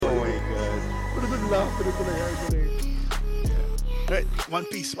Wala, tuloy-tuloy argument. Right, One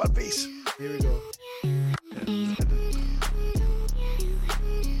Piece, One Piece. Here we go.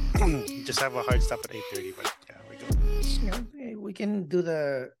 Just have a hard stop at 8:30, but yeah, we go. We can do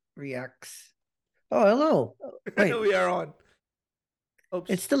the reacts. Oh, hello. Wait, We are on. Oops.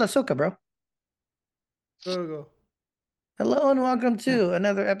 it's still Ahsoka, bro. Go. Hello and welcome to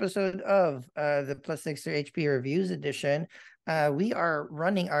another episode of the Plus Sixer HP Reviews Edition. We are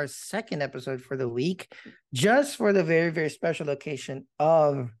running our second episode for the week, just for the very, very special occasion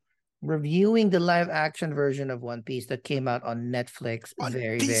of reviewing the live action version of One Piece that came out on Netflix One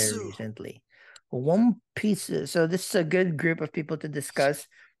very, Piece. very recently. One Piece. So this is a good group of people to discuss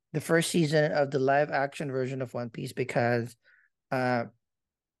the first season of the live action version of One Piece because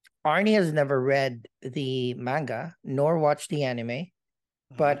Arnie has never read the manga nor watched the anime,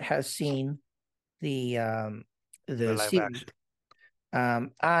 but has seen the live series.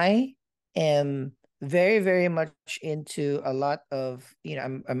 action. I am very, very much into a lot of,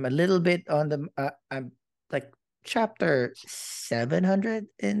 I'm a little bit on the I'm like chapter 700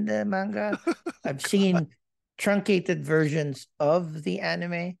 in the manga. I've seen truncated versions of the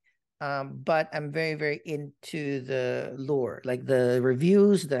anime. But I'm very, very into the lore, like the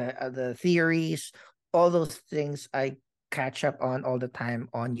reviews, the theories, all those things I catch up on all the time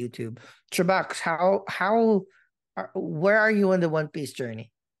on YouTube. Trabox, where are you on the One Piece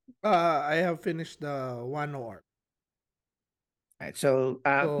journey? I have finished the Wano arc. Right, so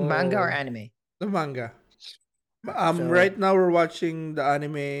manga or anime? The manga. So- Right now we're watching the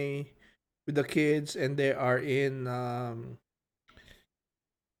anime with the kids, and they are in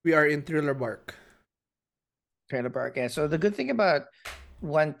we are in Thriller Bark. Trailer Park. Yeah. So the good thing about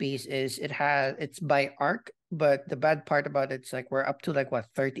One Piece is it's by arc, but the bad part about it's like we're up to like what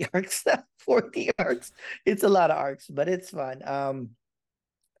 30 arcs, 40 arcs. It's a lot of arcs, but it's fun.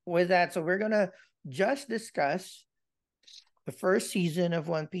 With that, so we're gonna just discuss the first season of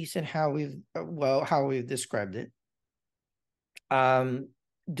One Piece and how we've described it.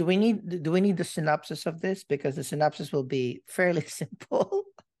 Do we need the synopsis of this? Because the synopsis will be fairly simple.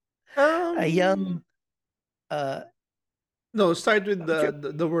 A young No, start with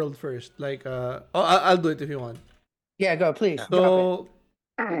the world first. Like I'll do it if you want. yeah, go please. So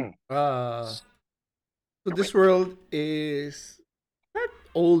so this world is not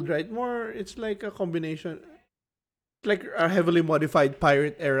old, right? More it's like a combination, like a heavily modified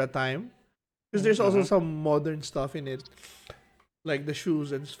pirate era time. Because there's also some modern stuff in it, like the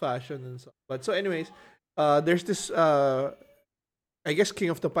shoes and fashion and stuff. But so, anyways, there's this I guess king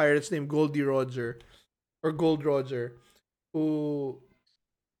of the pirates named Goldie Roger, or Gold Roger, who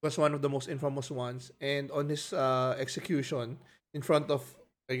was one of the most infamous ones. And on his execution, in front of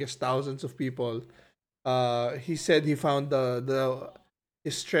I guess thousands of people, he said he found the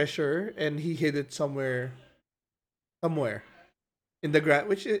his treasure and he hid it somewhere in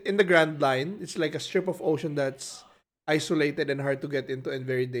the Grand Line. It's like a strip of ocean that's isolated and hard to get into and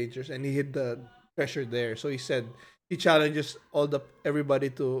very dangerous. And he hid the treasure there. So he said he challenges everybody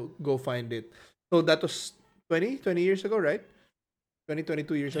to go find it. So that was 20 years ago, right?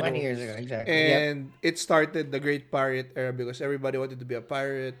 22 years ago. 20 years ago, exactly. And it started the Great Pirate Era because everybody wanted to be a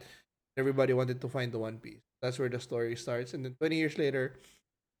pirate. Everybody wanted to find the One Piece. That's where the story starts. And then 20 years later,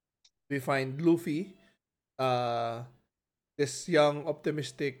 we find Luffy, this young,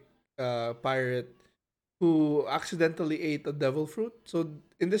 optimistic pirate who accidentally ate a devil fruit. So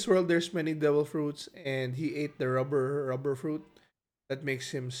in this world, there's many devil fruits, and he ate the rubber fruit that makes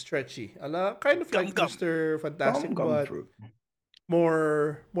him stretchy. Kind of like Gum. Mr. Fantastic, Gum but fruit.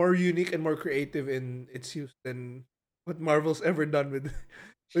 more unique and more creative in its use than what Marvel's ever done with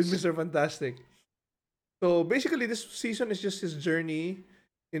with Mr. Fantastic. So basically, this season is just his journey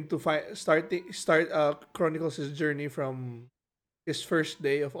into chronicles his journey from his first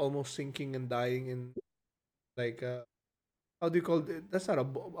day of almost sinking and dying in like how do you call it? That's not a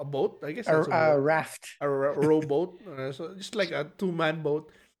boat. I guess that's a A boat. raft. A rowboat. So just like a two-man boat.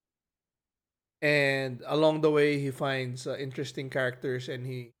 And along the way, he finds interesting characters, and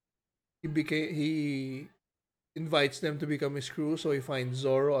he invites them to become his crew. So he finds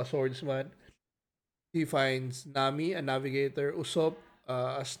Zoro, a swordsman. He finds Nami, a navigator. Usopp,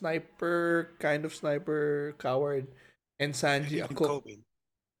 a kind of sniper, coward, and Sanji, a Even cook. Kobe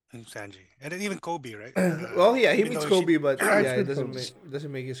and Sanji, and then even Kobe, right? Well, yeah, he even meets though Kobe, but Starts yeah, it with Kobe. doesn't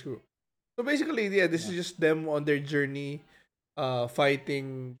make his crew. So basically, yeah, this is just them on their journey,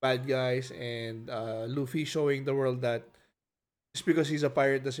 fighting bad guys, and Luffy showing the world that just because he's a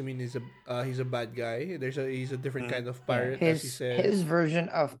pirate doesn't mean he's a bad guy. He's a different kind of pirate, as he says. His version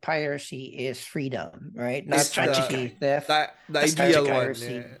of piracy is freedom, right? Not It's fantasy theft. the That's ideal one.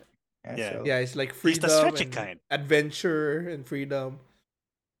 piracy. Yeah. Yeah. So Yeah, it's like He's the freedom stretchy and kind. adventure and freedom,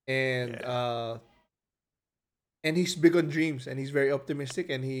 and Yeah. he's big on dreams, and he's very optimistic,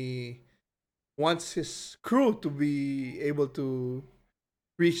 and he wants his crew to be able to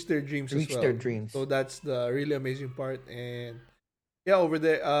reach their dreams as reach their well. So dreams. that's the really amazing part. And yeah, over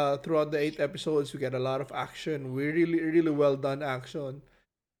there, throughout the 8 episodes, we get a lot of action. We really well done action.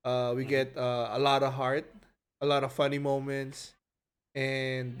 We Mhm. get a lot of heart, a lot of funny moments,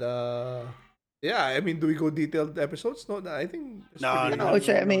 and yeah. I mean, do we go detailed episodes? No, I think it's No, pretty No, no. enough. which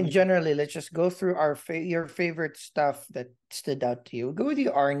I No mean, need. generally, let's just go through your favorite stuff that stood out to you. Go with you,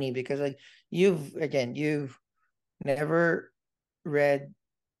 Arnie, because like you've never read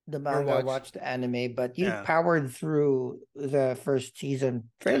the Or manga, watch. watched the anime, but you Yeah. powered through the first season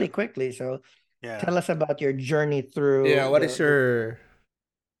Yeah. fairly quickly. So tell Yeah. us about your journey Yeah. through What is the your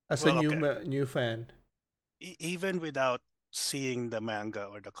as a Well, okay. new fan? Even without seeing the manga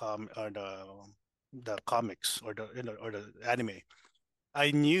or the comics or the anime,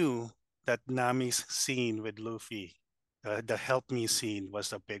 I knew that Nami's scene with Luffy, the help me scene,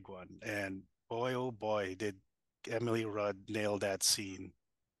 was a big one. And boy, oh boy, did Emily Rudd nail that scene.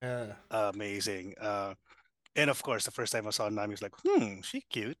 Yeah. Amazing. And of course, the first time I saw Nami, I was like, she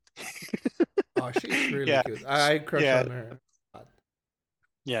cute. Oh, she's really Yeah. cute. I crush Yeah. on her.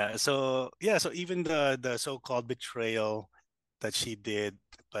 Yeah. So yeah, so even the so-called betrayal that she did,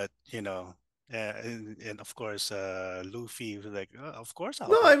 but and of course, Luffy was like, of course I'll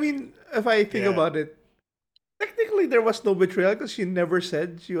No, I help you. mean, if I think Yeah. about it, technically there was no betrayal because she never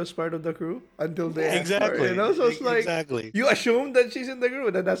said she was part of the crew until they yeah. asked for it. So it's like Exactly. you assume that she's in the crew,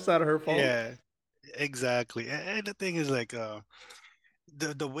 and that's not her fault. Yeah, exactly. And the thing is like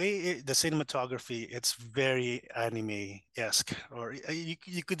the way the cinematography, it's very anime-esque, or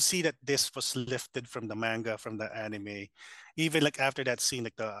you could see that this was lifted from the manga, from the anime. Even like after that scene,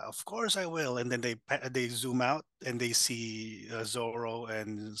 like the of course I will, and then they zoom out and they see Zoro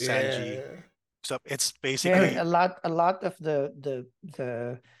and Sanji. Yeah. So it's Very basically a lot of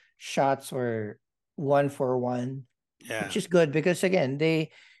the shots were one for one, yeah. which is good because again,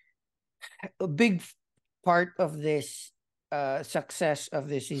 a big part of this success of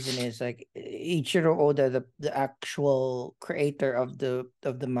this season is like Ichiro Oda, the actual creator of the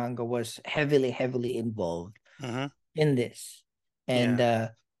manga, was heavily involved Hmm. in this. And Yeah.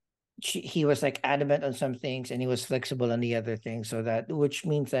 he was like adamant on some things and he was flexible on the other things, so that which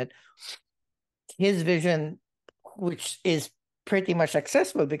means that his vision, which is pretty much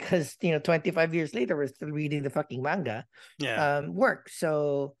successful because 25 years later we're still reading the fucking manga, Yeah. works.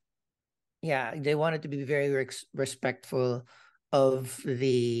 So yeah, they wanted to be very respectful of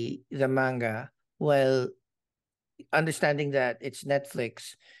the manga while understanding that it's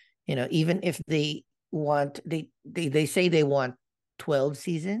Netflix. Even if they say they want 12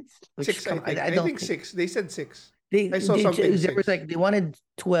 seasons, which Six, I come think. I I don't think think six. They said six. they I saw they something there was six. like they wanted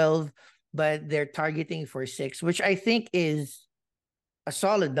 12, but they're targeting for 6, which I think is a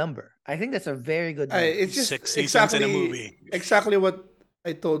solid number. I think that's a very good number. It's just 6 seasons in a movie. exactly what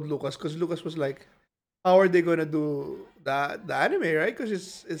I told Lucas, because Lucas was like, "How are they gonna do the anime, right? Because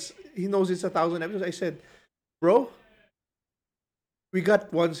it's he knows it's 1,000 episodes." I said, "Bro, we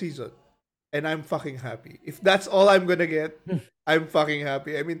got one season, and I'm fucking happy. If that's all I'm gonna get, I'm fucking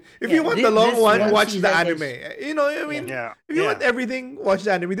happy. I mean, if you Yeah, want the long this one, one watch the season anime. is I yeah. mean, Yeah. if you want Yeah. everything, watch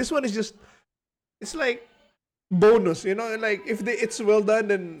the anime. This one is just it's like bonus, like if it's well done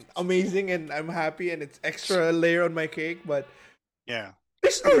and amazing and I'm happy and it's extra layer on my cake, but Yeah.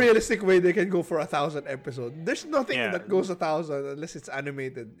 there's no realistic way they can go for 1,000 episodes. There's nothing Yeah. that goes 1,000 unless it's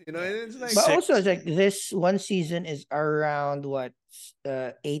animated, Yeah. and it's like But also, Six. it's like this one season is around what,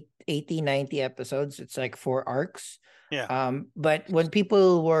 80, 90 episodes. It's like 4 arcs. Yeah. But when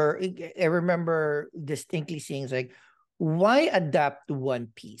people were, I remember distinctly seeing it's like, why adapt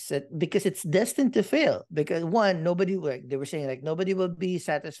One Piece? Because it's destined to fail. Because one, nobody, like they were saying, like nobody will be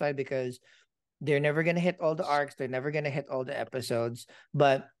satisfied because they're never gonna hit all the arcs. They're never gonna hit all the episodes.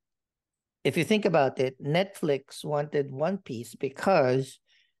 But if you think about it, Netflix wanted One Piece because,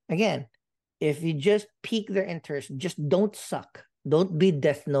 again, if you just pique their interest, just don't suck. Don't be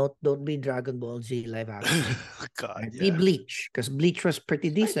Death Note. Don't be Dragon Ball Z live action. God, Right? Be yeah. Bleach, because Bleach was pretty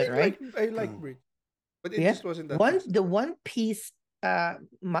I decent, did right? I like Mm. Bridge, but it Yeah. just wasn't that decent. The One Piece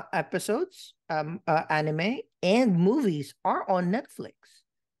episodes, anime and movies are on Netflix.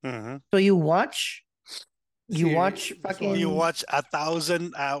 Hmm. So you watch This one. You fucking. watch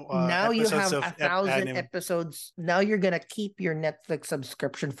 1,000 Now you episodes have of 1,000 anime. episodes. Now you're gonna keep your Netflix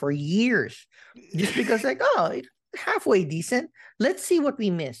subscription for years, just because like, oh, halfway decent. Let's see what we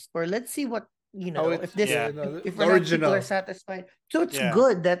missed, or let's see what you How know, if it's this, Yeah. if the we're not, people are original. satisfied. So it's Yeah.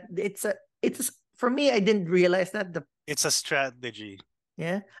 good that it's for me. I didn't realize that the It's a strategy.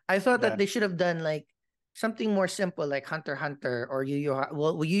 yeah, I thought Yeah. that they should have done like something more simple, like Hunter x Hunter or Yu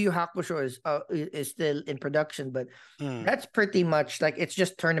Yu Hakusho is still in production, but Mm, that's pretty much like it's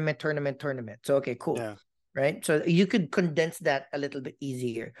just tournament, tournament, tournament. So okay, cool. yeah. Right? So you could condense that a little bit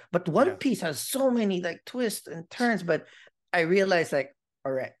easier. But One Yeah. Piece has so many like twists and turns, but I realized like,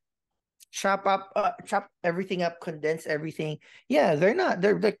 all right, chop everything up, condense everything. Yeah, they're not.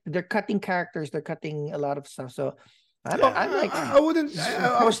 They're cutting characters. They're cutting a lot of stuff. So I don't. Yeah. I'm like I wouldn't.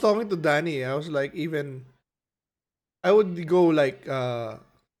 I was impressed. talking to Danny. I was like, even I would go like,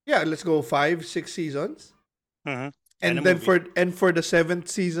 yeah, let's go 5, 6 seasons, Mm-hmm. And a and then movie. for the seventh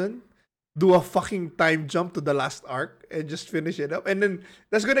season, do a fucking time jump to the last arc and just finish it up. And then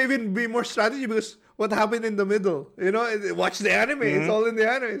that's gonna even be more strategy because what happened in the middle? Watch the anime. It's Mm-hmm. all in the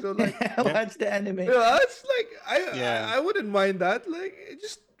anime. So like, Yeah. Watch the anime. yeah, it's like Yeah. I wouldn't mind that. Like,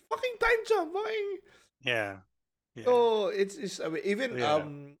 just fucking time jump, fucking. Yeah. Yeah. So it's I mean, even Yeah.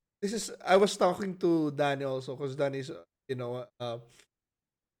 this is I was talking to Danny also because Danny is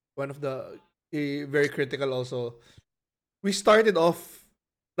one of the very critical also. We started off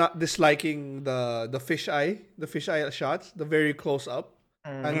not disliking the fisheye shots, the very close up Mm.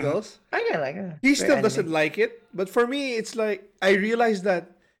 Mm-hmm. angles. I kind of like it. He Very still doesn't anime. like it, but for me, it's like I realized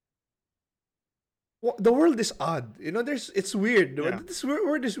that the world is odd. It's weird. Yeah. This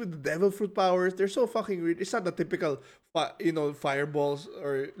world is with the devil fruit powers. They're so fucking weird. It's not the typical, fireballs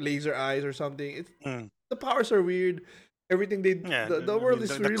or laser eyes or something. Mm. The powers are weird. Everything Yeah. the I world mean,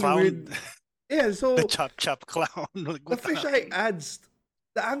 is the really clown, weird. Yeah, the so chop chop clown. Like, the what the fisheye heck? adds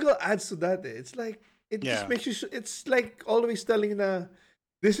the angle adds to that. It's like it just Yeah. makes you. It's like always telling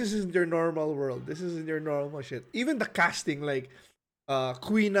this isn't your normal world. This isn't your normal shit. Even the casting, like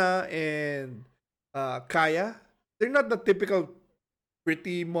Quina and Kaya, they're not the typical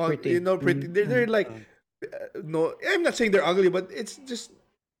pretty Pretty. pretty. They're like Mm. no. I'm not saying they're ugly, but it's just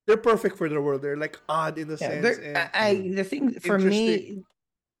they're perfect for their world. They're like odd in a Yeah, sense and Mm. the thing for interesting. me,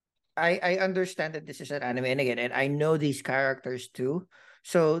 I understand that this is an anime, and again, and I know these characters too.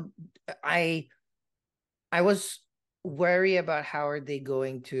 So I I was wary about how are they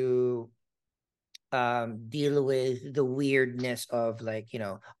going to deal with the weirdness of like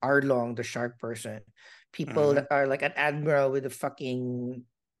Arlong the shark person, people Mm-hmm. that are like an admiral with a fucking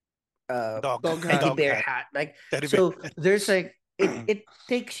Dog. Dog teddy hat. Dog bear hat. hat. Like, Teddy bear. so there's like it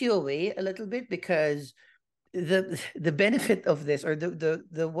takes you away a little bit because the benefit of this, or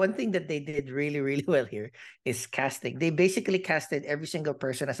the one thing that they did really really well here, is casting. They basically casted every single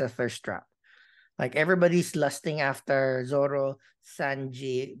person as a thirst trap. Like everybody's lusting after Zoro,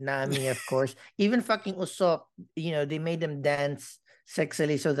 Sanji, Nami, of course. Even fucking Usopp, they made them dance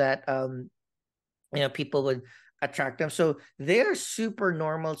sexily so that people would attract them. So they're super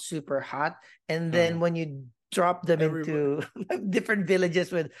normal, super hot. And then Mm. when you drop them Everybody. into different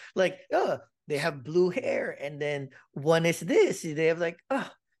villages with like, oh, they have blue hair, and then one is this, they have like, oh,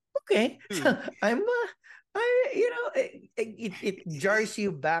 okay. Dude, So it jars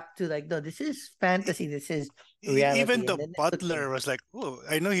you back to like, no, this is e- fantasy, this is even reality, the and then it looks butler was like, "Oh,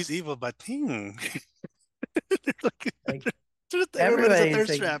 I know he's evil, but like, like just everybody's a everybody's thirst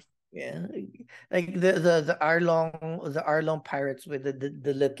like, trap." yeah, like the Arlong pirates with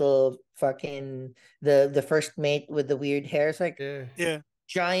the little fucking the first mate with the weird hair. It's like Yeah. Yeah.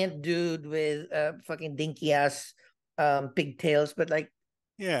 giant dude with fucking dinky ass pigtails, but like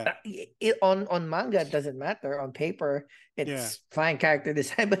Yeah. on manga it doesn't matter. On paper Yeah. it's fine character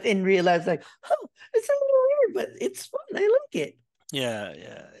design, but in real life, like, oh, it's a little weird, but it's fun. I like it. Yeah.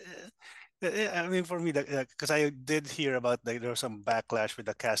 Yeah. I mean, for me, because I did hear about there was some backlash with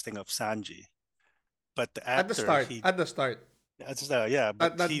the casting of Sanji, but the At the actor, start. At the start. yeah,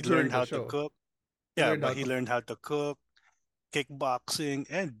 but he Not learned during the how to show. cook. He Yeah, learned but how he to learned how to cook, kickboxing,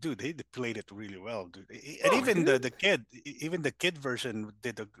 and dude, he played it really well, dude. And Oh, even even the kid version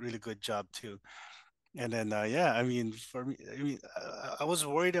did a really good job too. And then, yeah, I mean, for me, I was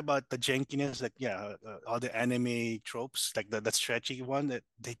worried about the jankiness, like, yeah, all the anime tropes, like the stretchy one. That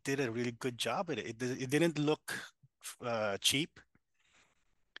they did a really good job at it. It didn't look cheap.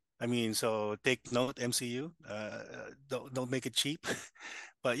 I mean, so take note, MCU. Don't make it cheap.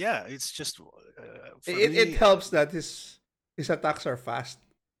 But yeah, it's just for it me. helps that his attacks are fast.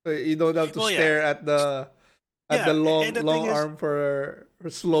 So you don't have to Well, yeah, stare at the yeah, and the long thing is, arm for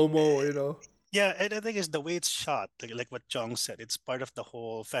slow mo. yeah, and the thing is, the way it's shot, like what Jong said, it's part of the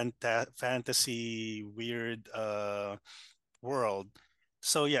whole fantasy weird world.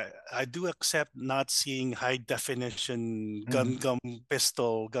 So yeah, I do accept not seeing high definition Mm. gun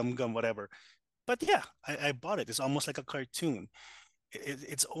pistol, gum whatever. but yeah, I bought it. It's almost like a cartoon.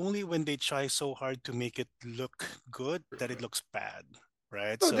 It's only when they try so hard to make it look good that it looks bad,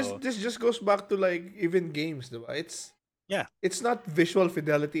 right? No, this So this just goes back to like even games, diba? yeah, It's not visual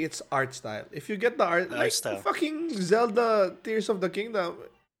fidelity, it's art style. If you get the art, the art like style. fucking Zelda Tears of the Kingdom,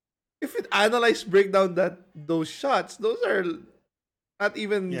 if you analyze breakdown that those shots, those are not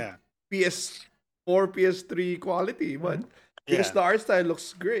even Yeah, PS4, PS3 quality, but Mhm. because yeah. the art style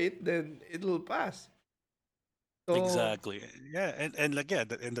looks great, then it'll pass. So Exactly. Yeah, and like yeah,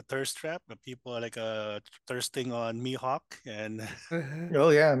 in the thirst trap, the people are like thirsting on Mihawk and Oh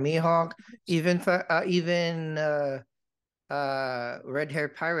yeah, Mihawk, even red hair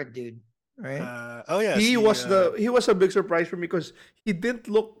pirate dude, right? oh yeah, see he was a big surprise for me because he didn't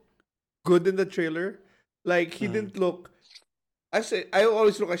look good in the trailer. Like he mhm. didn't look. I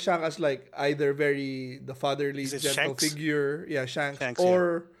always look at Shanks as like either very the Is fatherly it gentle Shanks? figure, yeah, Shanks, Shanks, yeah.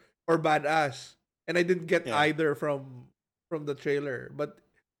 or badass, and I didn't get Yeah. either from the trailer, but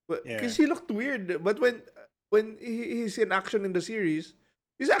Yeah. because he looked weird, but when he's in action in the series,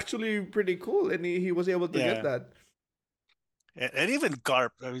 he's actually pretty cool, and he was able to get Yeah. that. And even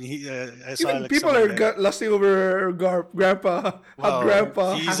Garp. I mean, I saw Even like people someone are that lusting over Grandpa, hot wow, Like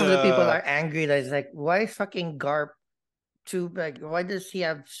Grandpa. he's half of the people are angry. That it's like, why fucking Garp too? Like, why does he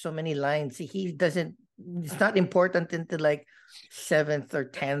have so many lines? He doesn't. It's not important into like seventh or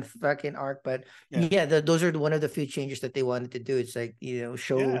tenth fucking arc. But yeah. yeah, those are one of the few changes that they wanted to do. It's like Yeah.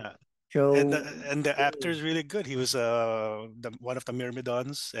 show. And the actor is really good. He was one of the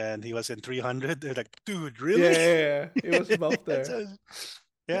Myrmidons and he was in 300. They're like, dude, Yeah, really? yeah, yeah. He was buff there. So,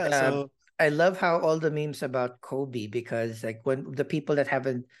 yeah, Uh, so I love how all the memes about Kobe because like when the people that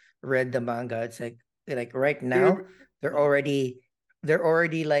haven't read the manga, it's like right You now rem- they're already they're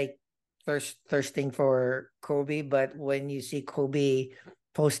already like thirsting for Kobe, but when you see Kobe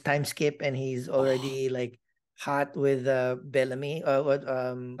post time skip and he's oh, already like hot with Bellamy, what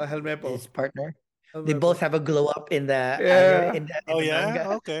Helmepo. his partner, they both Helmepo. have a glow up in the anime Yeah. in oh the yeah, manga.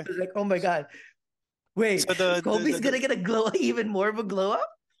 okay. It's like, oh my god, wait, So Kobe's gonna get a glow, even more of a glow up.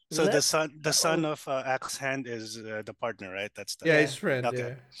 so Let's the son go. of Axe Hand is the partner, right? That's the Yeah, his Yeah. friend,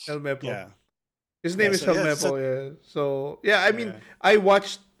 okay. yeah. Helmepo. Yeah. His Yeah, name is so yeah, so Helmepo, yeah. So, yeah, I mean, yeah. I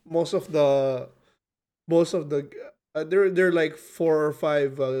watched most of the there are like four or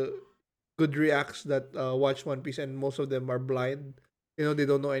five good reacts that watch One Piece, and most of them are blind. They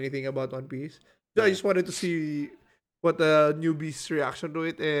don't know anything about One Piece. So I Yeah. just wanted to see what the newbies' reaction to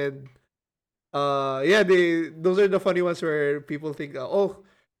it, and yeah, those are the funny ones where people think, oh,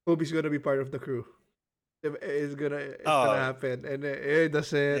 Kobe's gonna be part of the crew. It's gonna Oh, happen, and it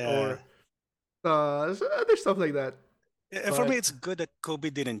doesn't, yeah. or other stuff like that. For me, But it's good that Kobe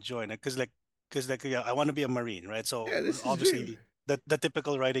didn't join it because like yeah, I want to be a Marine, right? So yeah, this is dream. obviously the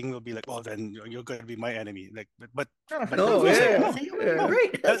typical writing will be like, oh, then you're going to be my enemy. Like, Oh, but No, Kobe is like, yeah, yeah, no, see, it would be yeah, no,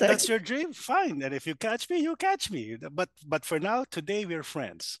 great. I was that's like, your dream, fine. And if you catch me, you catch me. But for now, today we're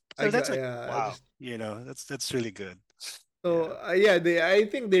friends. So that's exactly. like, Yeah, I wow, just that's really good. so Yeah, yeah, I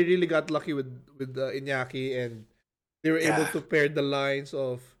think they really got lucky with Iñaki, and they were able yeah, to pair the lines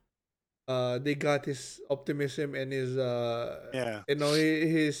of they got his optimism and his yeah,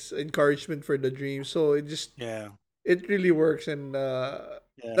 his encouragement for the dream. So yeah, it really works, and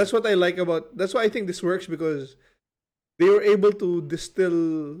yeah, that's why I think this works, because they were able to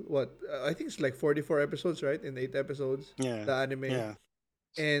distill what I think it's like 44 episodes, right? In 8 episodes, yeah, the anime, yeah,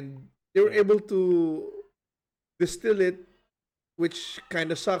 and they were yeah, able to distill it, which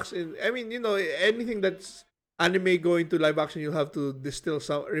kind of sucks. I mean, anything that's anime going to live action, you'll have to distill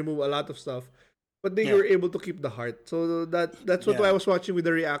some, remove a lot of stuff. But they yeah, were able to keep the heart. So that's what I yeah, was watching with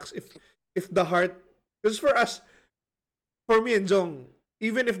the reacts. If the heart, because for us, for me and Jong,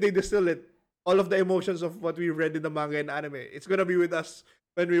 even if they distill it, all of the emotions of what we read in the manga and anime, it's gonna be with us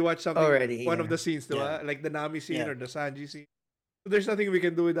when we watch something, already, one of yeah. the scenes, yeah, diba? Like the Nami scene yeah. or the Sanji scene. So there's nothing we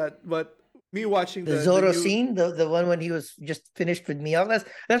can do with that. But me watching The the Zoro new, scene, the one when he was just finished with Miyako.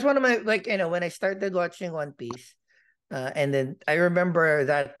 That's one of my like when I started watching One Piece, and then I remember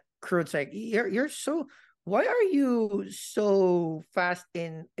that crew. It's like you're so. Why are you so fast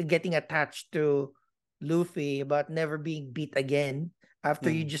in getting attached to Luffy about never being beat again after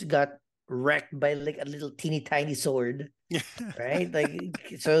you Mm. just got wrecked by like a little teeny tiny sword, Yeah, right? Like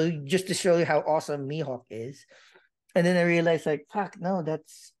so, just to show you how awesome Mihawk is. And then I realized like fuck no,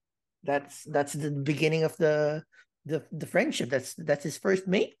 that's the beginning of the friendship. That's his first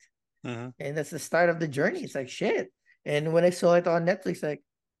mate, hmm. and that's the start of the journey. It's like shit. And when I saw it on Netflix, like,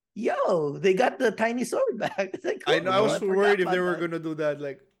 yo, they got the tiny sword back. It's like I cool, know I bro. I was forgot worried if they about were that. gonna do that.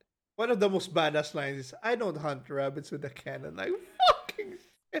 Like, one of the most badass lines is, "I don't hunt rabbits with a cannon." Like, fucking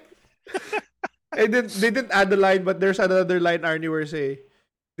shit. And then they didn't add the line, but there's another line Arnie where say,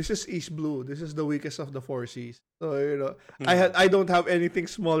 "This is East Blue. This is the weakest of the four seas." So Mhm. I don't have anything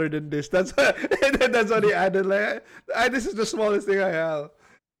smaller than this. That's and then that's what he added. Like, this is the smallest thing I have.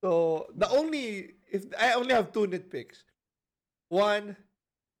 So the only if I only have two nitpicks. One,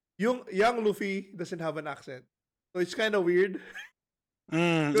 young Luffy doesn't have an accent, so it's kind of weird.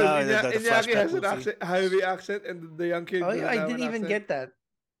 Because No, the Iñaki flashback has an Luffy. accent, heavy accent, and the young kid Oh, doesn't I have an didn't even accent. get that.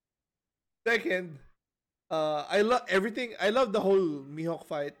 Second, I love everything. I love the whole Mihawk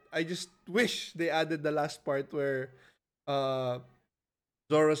fight. I just wish they added the last part where uh,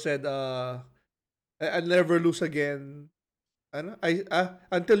 Zoro said, I'll never lose again." Ano?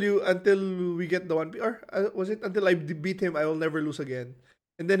 Until we get the one or was it until I beat him I will never lose again.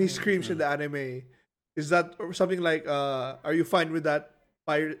 And then he screams in Mm. the anime. Is that or something like are you fine with that?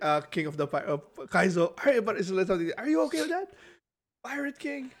 Pirate King of the Kaizo. Are you okay with that? Pirate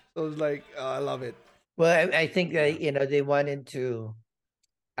King. So it's like I love it. Well, I think Yeah. they wanted to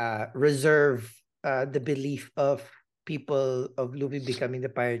reserve the belief of people of Luffy becoming the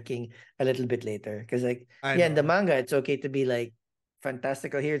Pirate King a little bit later. Because I in the know. manga, it's okay to be like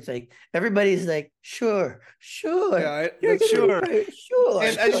fantastical. Here, it's like everybody's like, sure, sure, you're That's gonna be true. Sure, pirate, sure,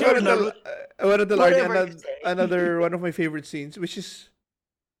 And I just sure, want to sure, tell Naruto. Arnie whatever you say. another one of my favorite scenes, which is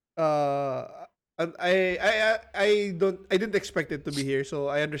and I didn't expect it to be here, so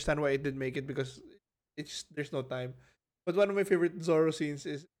I understand why it didn't make it because it's there's no time. But one of my favorite Zoro scenes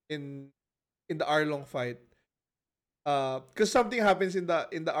is in the Arlong fight. Because something happens in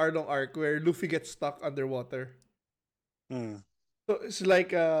the Arlong arc where Luffy gets stuck underwater. Mm. So it's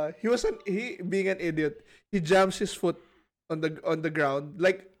like he being an idiot, he jams his foot on the ground.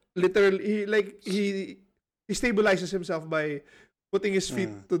 Like literally he stabilizes himself by putting his Mm.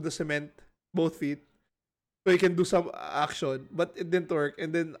 feet to the cement, both feet, so he can do some action. But it didn't work.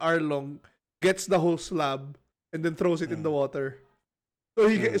 And then Arlong gets the whole slab and then throws it in the Mm. water.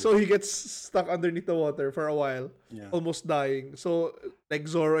 Mm. So he gets stuck underneath the water for a while, Yeah. almost dying. So like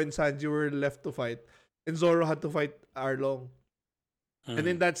Zoro and Sanji were left to fight, and Zoro had to fight Arlong. And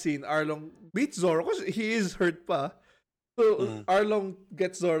in Mm. that scene, Arlong beats Zoro because he is hurt pa. So Mm. Arlong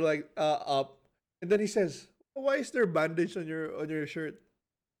gets Zoro like up, and then he says, "Why is there bandage on your shirt?"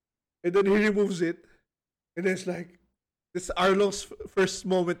 And then he removes it, and then it's like this Arlong's first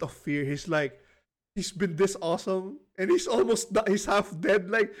moment of fear. He's like, he's been this awesome, and he's half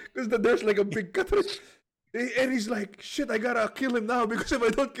dead, like because there's like a big cut. And he's like, shit, I gotta kill him now because if I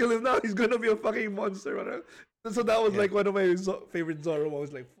don't kill him now, he's gonna be a fucking monster. Whatever. So that was Yeah, like one of my favorite Zoro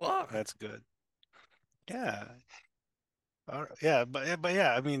moments. Like, fuck. that's good. Yeah. Yeah, but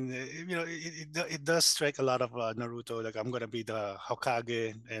yeah, I mean, it does strike a lot of Naruto. Like I'm gonna be the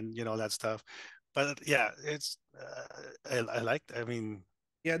Hokage and that stuff. But yeah, it's I liked.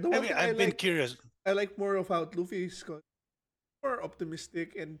 Yeah, the I one mean, thing I've been curious. I like more of how Luffy is more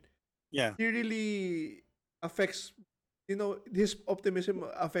optimistic, and Yeah. he really affects. His optimism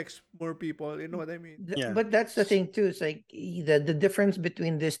affects more people. You know what I mean? Yeah. But that's the thing too. It's like the difference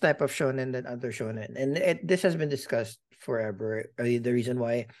between this type of shonen and other shonen, and this has been discussed forever. The reason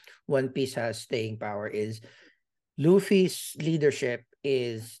why One Piece has staying power is Luffy's leadership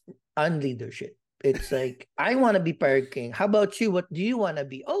is unleadership. It's like I want to be Pirate King. How about you? What do you want to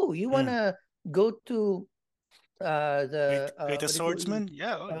be? Oh, you want Mm. to go to the Greatest what do you call it? swordsman.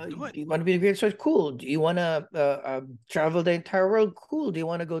 Yeah, do it. You want to be the greatest sword? Cool. Do you want to travel the entire world? Cool. Do you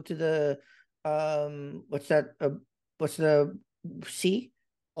want to go to the what's that? What's the sea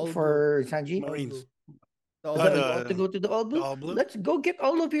All blue, for Sanji? all blue, Marines. the all blue. You want to go to the All The Blue? all blue. Let's go get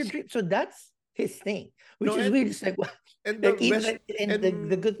all of your dreams. So that's his thing, which No, is and weird. It's like and the like even best and the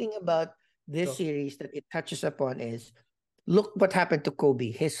and good thing about this go. series that it touches upon is look what happened to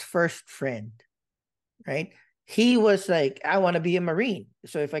Kobe, his first friend, right? He was like, I want to be a Marine.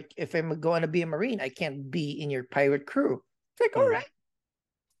 So if I'm going to be a Marine, I can't be in your pirate crew. It's like, all Mm. right,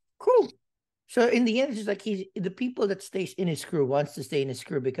 cool. So in the end, it's just like he's the people that stays in his crew wants to stay in his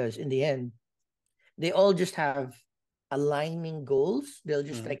crew because in the end, they all just have aligning goals. They'll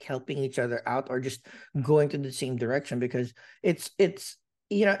just Mm. like helping each other out or just going to the same direction because it's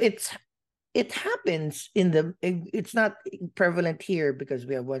you know it happens in it's not prevalent here because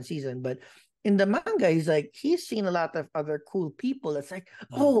we have one season, but in the manga he's seen a lot of other cool people. It's like,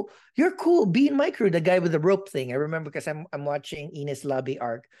 Mm. oh, you're cool, be in my crew. The guy with the rope thing, I remember because I'm watching Ines Lobby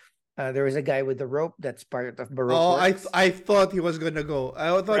arc. There was a guy with the rope that's part of Baroque Oh, Works, I thought he was gonna go.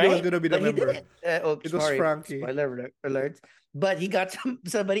 I thought he was right? gonna be the But he member. didn't. Oh, It was sorry, Frankie. spoiler alert. But he got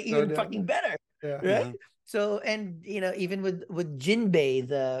somebody No, even fucking better, yeah. right? Mhm. So and even with Jinbei,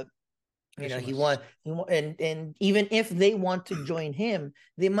 You know, Christmas. and even if they want to join him,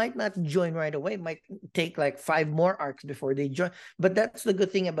 they might not join right away. Might take like 5 more arcs before they join. But that's the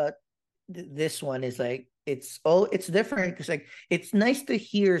good thing about this one is like it's different because like it's nice to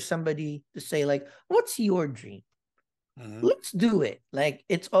hear somebody to say like, "What's your dream? Hmm. Let's do it." Like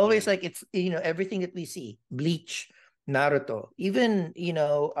it's always like it's everything that we see, Bleach, Naruto, even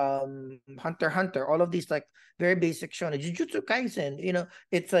Hunter x Hunter, all of these like very basic shonen, Jujutsu Kaisen.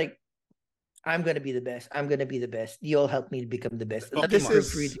 It's like I'm gonna be the best. I'm gonna be the best. You'll help me to become the best. Let me This Pokemon. prove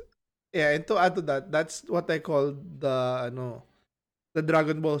for you. is yeah, and to add to that, that's what I call the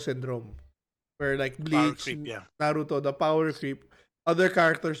Dragon Ball syndrome, where like Power Bleach, creep. Yeah. Naruto, the power creep, other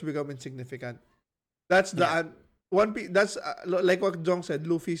characters become insignificant. That's the Yeah. One Piece. That's like what Jong said.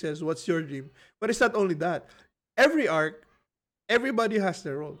 Luffy says, "What's your dream?" But it's not only that. Every arc, everybody has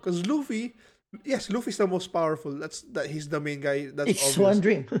their role. Because Luffy, yes, Luffy's the most powerful. That he's the main guy. That's It's one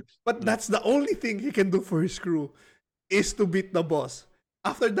obvious. dream. But Yeah. that's the only thing he can do for his crew is to beat the boss.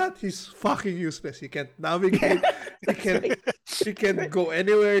 After that, he's fucking useless. He can't navigate. He That's can't. right. He That's can't right. go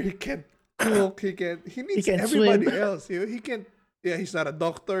anywhere. He can't cook. He can't. He He needs can swim. everybody else. He can't. Yeah, he's not a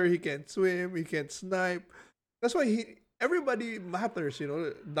doctor. He can't swim. He can't snipe. That's why everybody matters.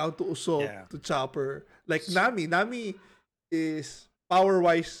 Down to Usopp, Yeah. to Chopper, like Nami. Nami is power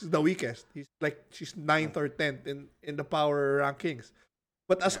wise the weakest. She's ninth or tenth in the power rankings.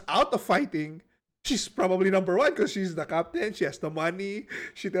 But as Yeah. out of fighting, she's probably number one because she's the captain. She has the money.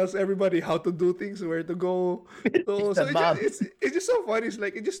 She tells everybody how to do things, where to go. It's So the mom. it's just so funny. It's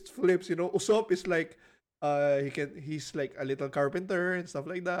like it just flips. Usopp is like he's like a little carpenter and stuff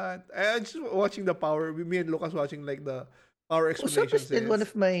like that. And just watching the power. Me and Lucas watching like the power Usopp is explanations still one is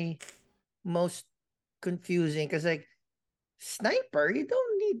of my most confusing because like sniper, you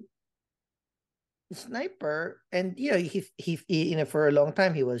don't need sniper, and for a long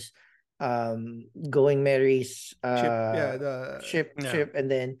time he was going Mary's chip. Yeah, the Yeah. ship, and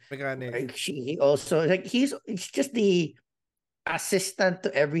then mechanic. like he also like it's just the assistant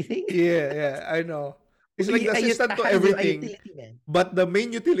to everything. Yeah, I know. He's like the assistant to A everything. utility man. But the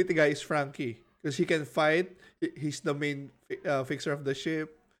main utility guy is Frankie because he can fight. He's the main fixer of the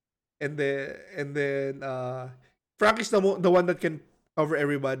ship, and then Frankie's the one that can cover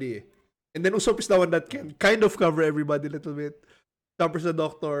everybody, and then Usopp is the one that can kind of cover everybody a little bit. Chopper's the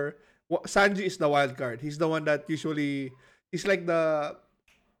doctor. Sanji is the wild card. He's the one that usually he's like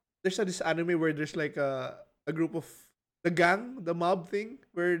this anime where there's like a group of the gang, the mob thing,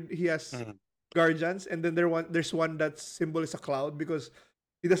 where he has Mhm. guardians, and then there's one that symbol is a cloud because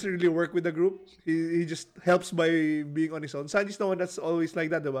he doesn't really work with the group. He just helps by being on his own. Sanji's the one that's always like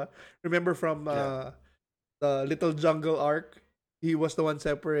that, diba? Remember from Yeah. the Little Jungle arc, he was the one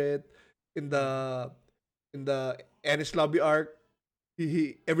separate in the Ennis Lobby arc.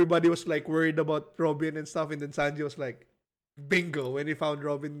 He everybody was like worried about Robin and stuff, and then Sanji was like, bingo when he found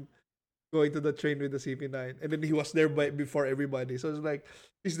Robin going to the train with the CP9, and then he was there before everybody. So it's like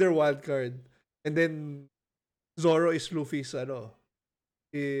he's their wild card, and then Zoro is Luffy's First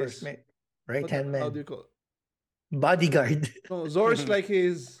is mate, right hand how do man, you call it? bodyguard. No, Zoro's like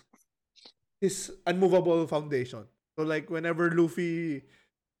his unmovable foundation. So like whenever Luffy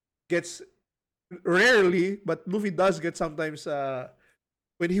gets rarely, but Luffy does get sometimes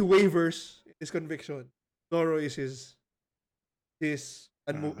when he wavers his conviction, Zoro is his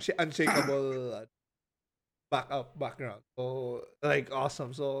Mhm. unshakable background. So like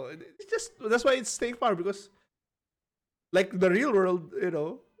awesome. So it's just that's why it's staying power because like the real world,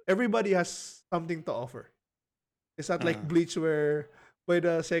 everybody has something to offer. It's not like Mhm. Bleach where by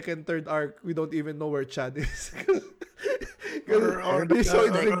the second, third arc we don't even know where Chad is because Or Everybody he's so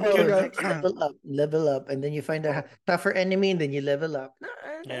says like, "Oh, insignificant. next level up," and then you find a tougher enemy, and then you level up. No,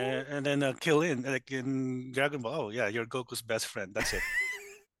 yeah, and then kill in like in Dragon Ball. Oh yeah, you're Goku's best friend. That's it.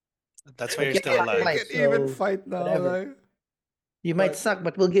 That's why but you're you He still have can a he alive. wife, can even so fight now, whatever. like. You might But suck,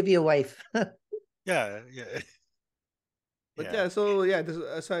 but we'll give you a wife. Yeah, yeah, but yeah. yeah, so yeah,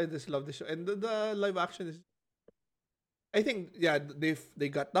 so I just love the show, and the live action is. I think yeah, they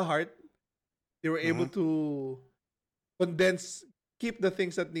got the heart. They were able Hmm. to condense, keep the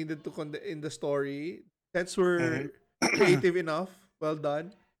things that needed to in the story. Sets were Hmm. creative enough, well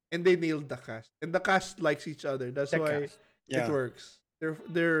done, and they nailed the cast. And the cast likes each other. That's The why cast. it Yeah. works.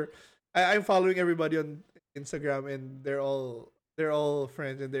 I'm following everybody on Instagram, and they're all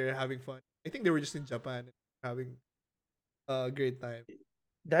friends and they're having fun. I think they were just in Japan and having a great time.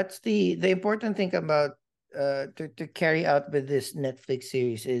 That's the important thing about to carry out with this Netflix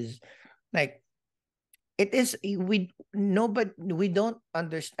series is like it is we no but we don't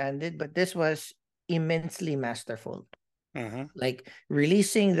understand it, but this was immensely masterful. like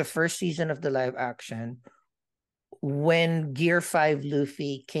releasing the first season of the live action when Gear 5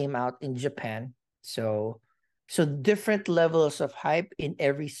 Luffy came out in Japan. So different levels of hype in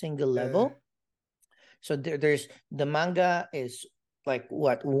every single level. So there's the manga is like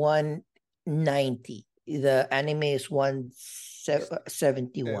what 190. The anime is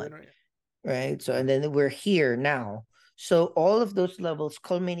 171. Right. So and then we're here now. So all of those levels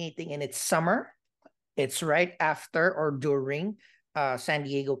culminating in its summer. It's right after or during San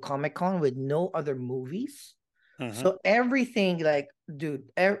Diego Comic-Con with no other movies. So everything like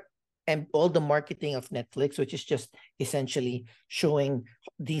dude and all the marketing of Netflix, which is just essentially showing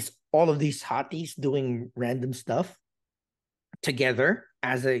all of these hotties doing random stuff together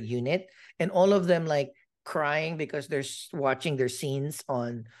as a unit, and all of them like crying because they're watching their scenes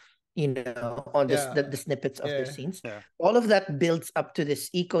on on the snippets of their scenes. All of that builds up to this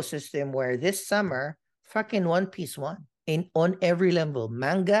ecosystem where this summer fucking One Piece won on every level: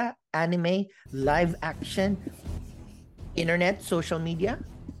 manga, anime, live action, internet, social media,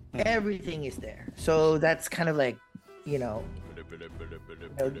 everything is there. So that's kind of like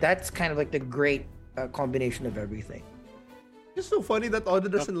that's kind of like the great combination of everything. It's so funny that Oda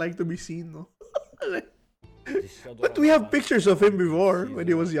doesn't like to be seen, no? But we have pictures of him before when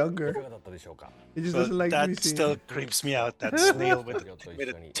he was younger. He just doesn't like to be That seen. still creeps me out. That snail with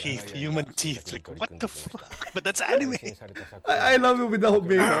teeth, human teeth. Like, what the fuck? But that's anime. I love it with the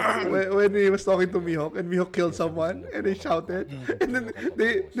Mihawk when he was talking to Mihawk and Mihawk killed someone and he shouted, and then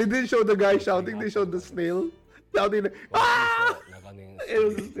they didn't show the guy shouting, they showed the snail shouting like, ah! It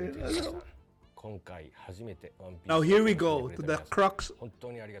was the snail. Now here we go to the crux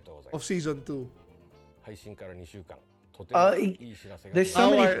of season 2. There's so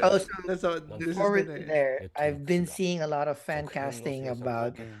many. Before there, I've been seeing a lot of fan casting of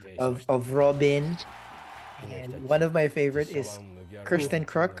Robin, and one of my favorite is Kirsten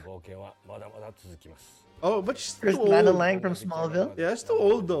Crook. Oh, but she's Chris too old. Madeline from Smallville. Yeah, it's too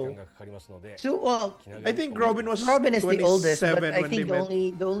old though. So well, I think Robin is the oldest, but I think met.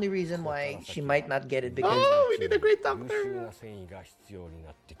 the only reason why she might not get it because we need a great doctor.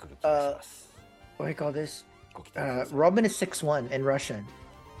 What do I call this? Robin is 6'1" in Russian.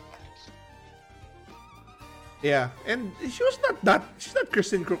 Yeah, and she's not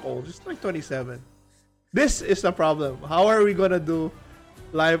Kristen Crook old. She's like 27. This is the problem. How are we gonna do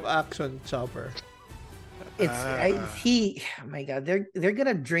live action Chopper? Oh my god, they're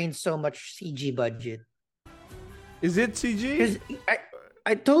gonna drain so much CG budget. Is it CG?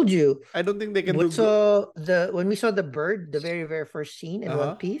 I told you. I don't think they can do. So when we saw the bird, the very very first scene in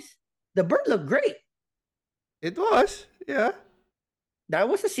One Piece, the bird looked great. It was, yeah. That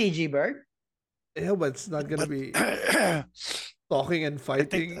was a CG bird. Yeah, but it's not gonna be talking and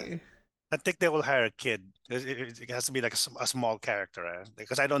fighting. I think they will hire a kid. It has to be like a small character,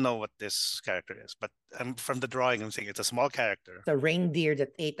 because I don't know what this character is. But from the drawing, I'm saying it's a small character. It's a reindeer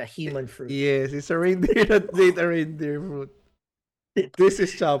that ate a human fruit. Yes, it's a reindeer that ate a reindeer fruit. This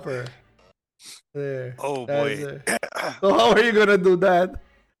is Chopper. There. Oh boy. So how are you gonna do that?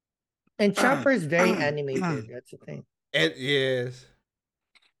 And Chopper is very animated. That's the thing. And yes.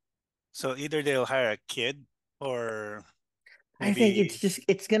 So either they'll hire a kid or I think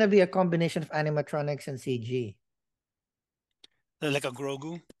it's gonna be a combination of animatronics and CG. Like a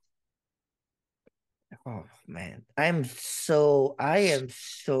Grogu. Oh man, I am so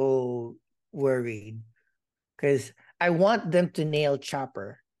worried because I want them to nail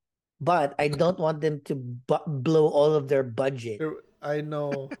Chopper, but I don't want them to blow all of their budget. I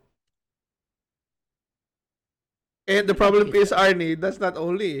know. And the problem is, Arnie, that's not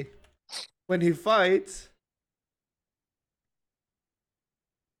only when he fights.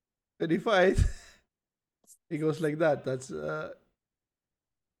 When he fights, he goes like that. That's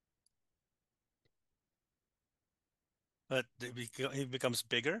But he becomes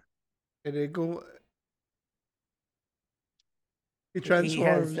bigger. And he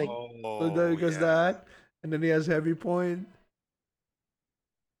transforms. Because that, and then he has heavy point.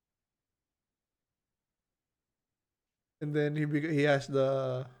 And then he has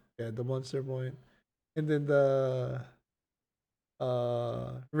the monster point, and then the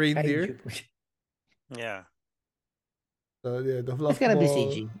reindeer. Yeah. So the fluff It's gonna be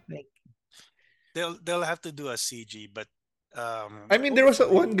ball. CG. They'll have to do a CG, but I mean, there was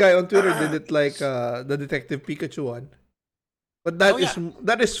one guy on Twitter did it like the Detective Pikachu one, but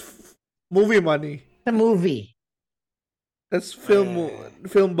that is movie money. The movie. That's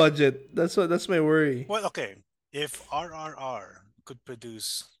film budget. That's my worry. Well, okay. If RRR could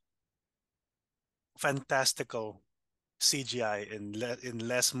produce fantastical CGI in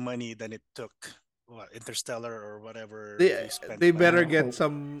less money than it took Interstellar or whatever They we spent they money better on. get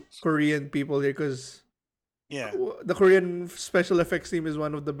some Korean people here because Yeah, the Korean special effects team is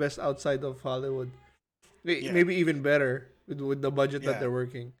one of the best outside of Hollywood. yeah, Maybe even better with the budget that yeah. they're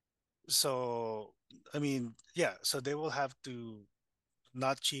working. So I mean, yeah. So they will have to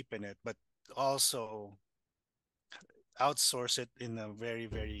not cheapen it, but also outsource it in a very,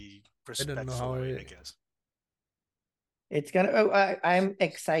 very I don't know how respectful way, I guess. It's gonna. Oh, I'm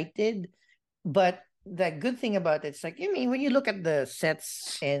excited, but the good thing about it's like, I mean, when you look at the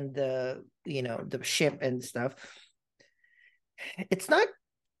sets and the the ship and stuff, it's not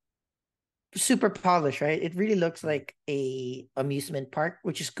super polished, right? It really looks Mm. like a amusement park,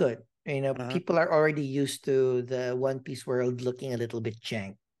 which is good. Uh-huh. People are already used to the One Piece world looking a little bit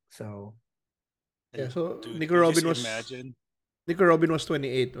jank. So Yeah, so Dude, Nico you just Robin was imagine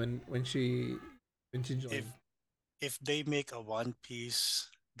 28 when she if joined. they make a One Piece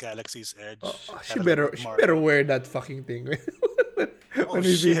Galaxy's Oh, Edge she kind of better she better Mario. wear that fucking thing Oh when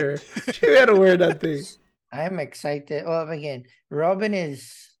we see shit! her. She better wear that thing. I'm excited. Well, again, Robin is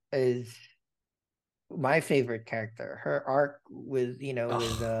my favorite character. Her arc with with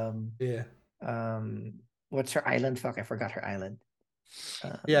Oh, yeah. um what's her island? Fuck, I forgot her island.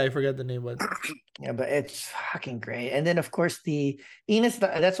 Yeah, Um, I forgot the name, but yeah, but it's fucking great. And then of course the Ines.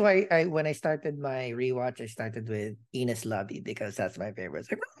 That's why I when I started my rewatch, I started with Ines Lobby because that's my favorite.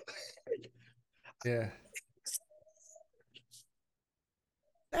 It's like, yeah.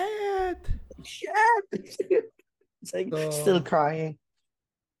 That. shit. It's like still So crying.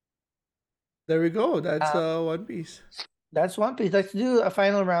 there we go. That's Um, One Piece. that's One Piece. Let's do a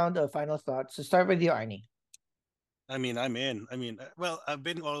final round of final thoughts. So start with you, Arnie. I mean, I'm in. I mean, well, I've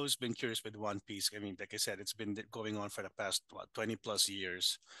been always been curious with One Piece. I mean, like I said, it's been going on for the past 20 plus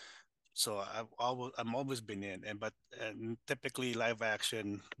years. So I'm always been in, and typically live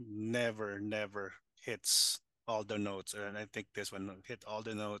action never hits all the notes, and I think this one hit all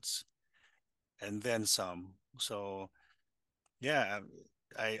the notes and then some. So yeah,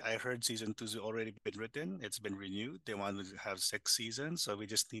 I heard season two's already been written. It's been renewed. They want to have 6 seasons, so we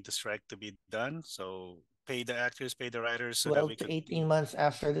just need the strike to be done. So pay the actors, pay the writers, so that 12 we to could, 18 months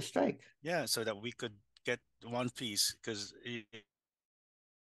after the strike. yeah, so that we could get One Piece because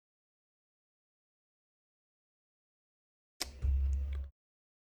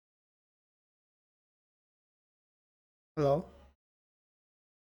Hello?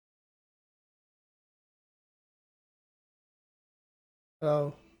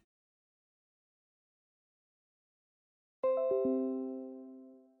 Hello?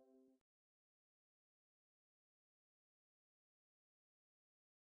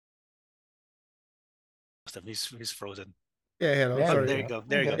 he's frozen. Yeah, hello. There Oh, we there Sorry. you go. go. We're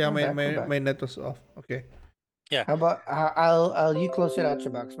There you go. good. Yeah, We're my, back. We're my, back. my net was off. Okay. Yeah. How about I'll you close it out,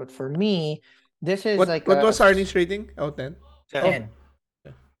 box. But for me, this is like What was Arnie's rating? Out 10? Oh, 10. 10.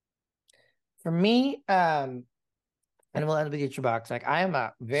 yeah. For me, and we'll end with your box. Like I am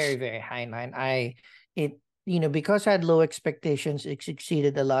a very, very high nine. It because I had low expectations, it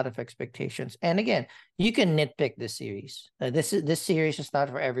exceeded a lot of expectations. And again, you can nitpick this series. This series is not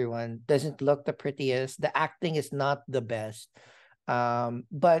for everyone. Doesn't look the prettiest. The acting is not the best.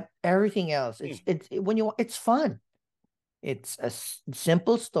 But everything else, Hmm. it's fun. It's a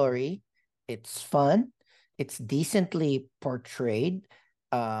simple story. It's fun. It's decently portrayed.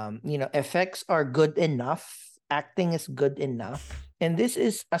 Effects are good enough. Acting is good enough. And this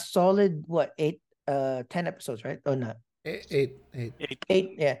is a solid 10 episodes, right? Oh no. Eight. Eight. 8.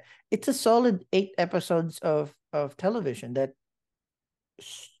 8, yeah. It's a solid 8 episodes of television that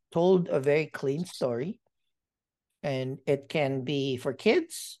told a very clean story, and it can be for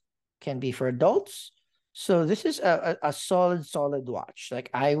kids, can be for adults. So this is a solid watch. Like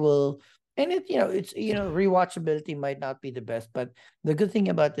I will, and it's rewatchability might not be the best, but the good thing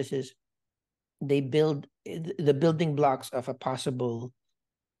about this is they build the building blocks of a possible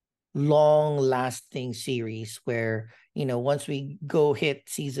long lasting series where once we go hit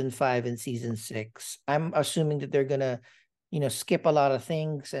season 5 and season 6, I'm assuming that they're gonna skip a lot of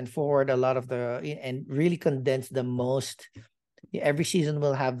things and forward a lot of and really condense the most. Every season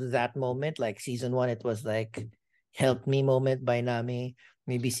will have that moment. Like season 1, it was like help me moment by Nami.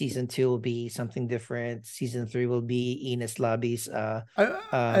 Maybe season 2 will be something different. Season 3 will be Ines Lobby's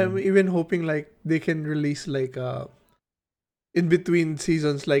I'm even hoping like they can release like in between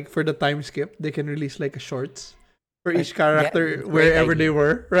seasons, like for the time skip, they can release like a shorts for each yeah, character great wherever they idea.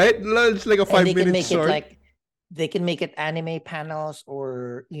 were, right? It's like a And 5 minute short. they can make it anime panels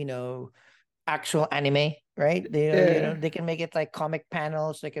or actual anime, right? Yeah. They can make it like comic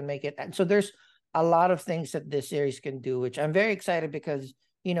panels. They can make it, and so there's a lot of things that this series can do, which I'm very excited because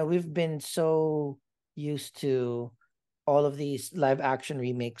we've been so used to all of these live action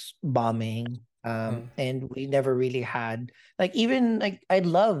remakes bombing. And we never really had, like, even like I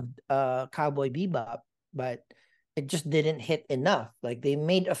loved Cowboy Bebop, but it just didn't hit enough. Like they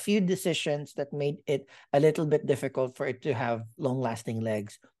made a few decisions that made it a little bit difficult for it to have long lasting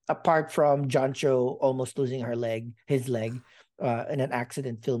legs. Apart from John Cho almost losing his leg, in an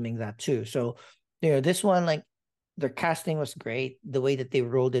accident filming that too. So, this one, like, their casting was great. The way that they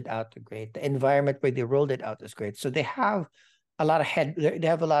rolled it out was great. The environment where they rolled it out is great. So they have a lot of they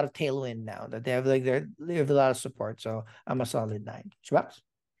have a lot of tailwind now. That they have they have a lot of support. So I'm a solid 9. Schwaps?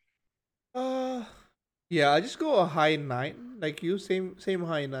 Uh, yeah, I just go a high 9, like you, same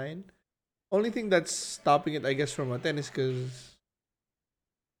high 9. Only thing that's stopping it, I guess, from a 10 is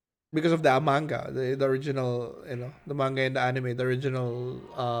because of the manga, the original, the manga and the anime, the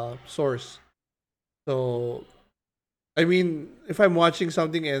original source. So, I mean, if I'm watching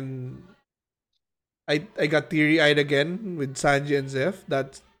something and I got teary eyed again with Sanji and Zeph,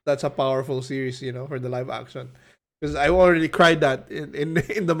 that's a powerful series, for the live action. Because I already cried that in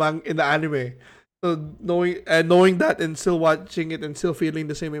the anime. So knowing that and still watching it and still feeling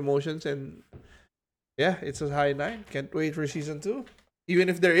the same emotions, and yeah, it's a high 9. Can't wait for season 2. Even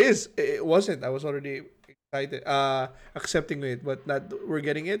if it wasn't. I was already excited, accepting it, but not we're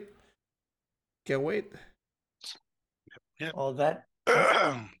getting it. Can't wait. Yep. All that.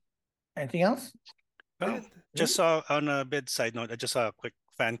 Anything else? Well, just saw on a bit side note, I just saw a quick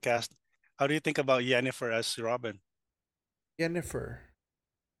fan cast. How do you think about Yennefer as Robin? Yennefer.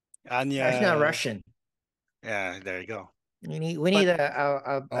 Anya. She's not Russian. Yeah, there you go. We need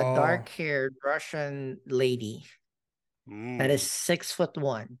a dark haired Russian lady that is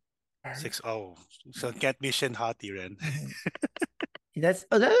 6'1". 6'0". So it can't be Shin Hati, Ren. That's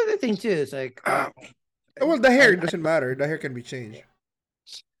the other thing too. It's like well, the hair doesn't matter. The hair can be changed.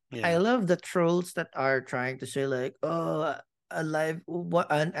 Yeah. I love the trolls that are trying to say like, oh, live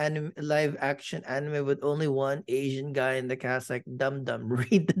action anime with only one Asian guy in the cast. Like, dumb,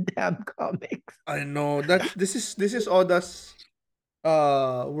 read the damn comics. I know that this is Oda's.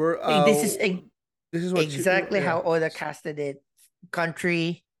 This is what exactly how Oda casted it.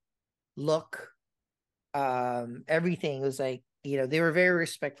 Country, look, everything was like, they were very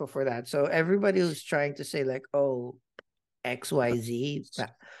respectful for that. So everybody was trying to say like, oh, XYZ,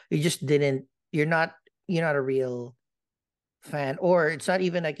 you just didn't. You're not a real fan, or it's not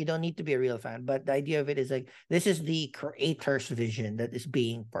even like you don't need to be a real fan. But the idea of it is like this is the creator's vision that is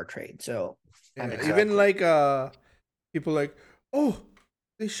being portrayed. So even like people like, oh,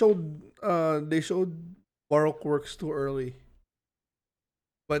 they showed Baroque works too early.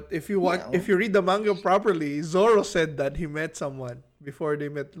 But if you read the manga properly, Zoro said that he met someone before they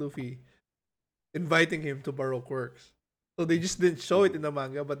met Luffy, inviting him to Baroque works. So they just didn't show it in the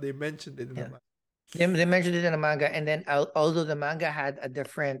manga, but they mentioned it in the manga. They mentioned it in the manga, and then although the manga had a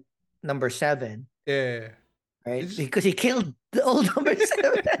different number 7. Yeah. Right? Because he killed the old number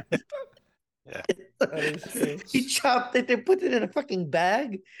 7. Yeah. He chopped it and put it in a fucking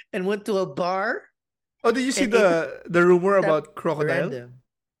bag and went to a bar. Oh, did you see the rumor about Crocodile? Did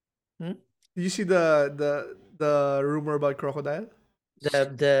you see the rumor about Crocodile?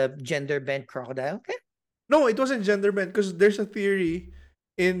 The gender bent Crocodile? Okay. No, it wasn't gender bent because there's a theory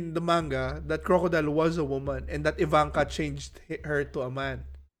in the manga that Crocodile was a woman and that Ivanka changed her to a man.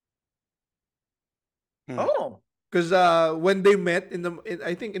 Oh. Because when they met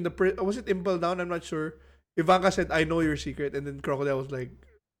I think in the was it Impel Down? I'm not sure. Ivanka said, "I know your secret," and then Crocodile was like,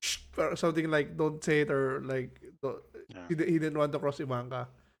 shh, something like, "Don't say it," or like, he didn't want to cross Ivanka.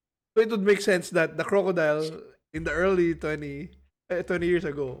 So it would make sense that the Crocodile in the early 20 years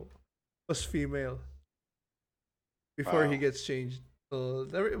ago was female before he gets changed. So,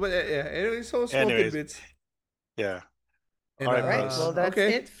 but yeah, anyway, so small tidbits. Yeah. All right. Well, that's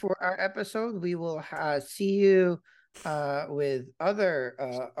it for our episode. We will see you with other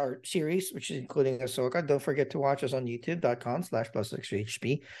our series, which is including Ahsoka. Don't forget to watch us on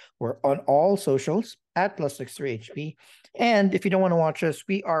youtube.com/plus63hp. We're on all socials at +63hp. And if you don't want to watch us,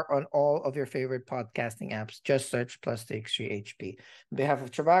 we are on all of your favorite podcasting apps. Just search +63hp. On behalf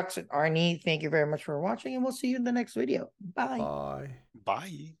of Trabox and Arnie, thank you very much for watching, and we'll see you in the next video. Bye. Bye.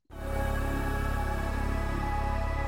 Bye.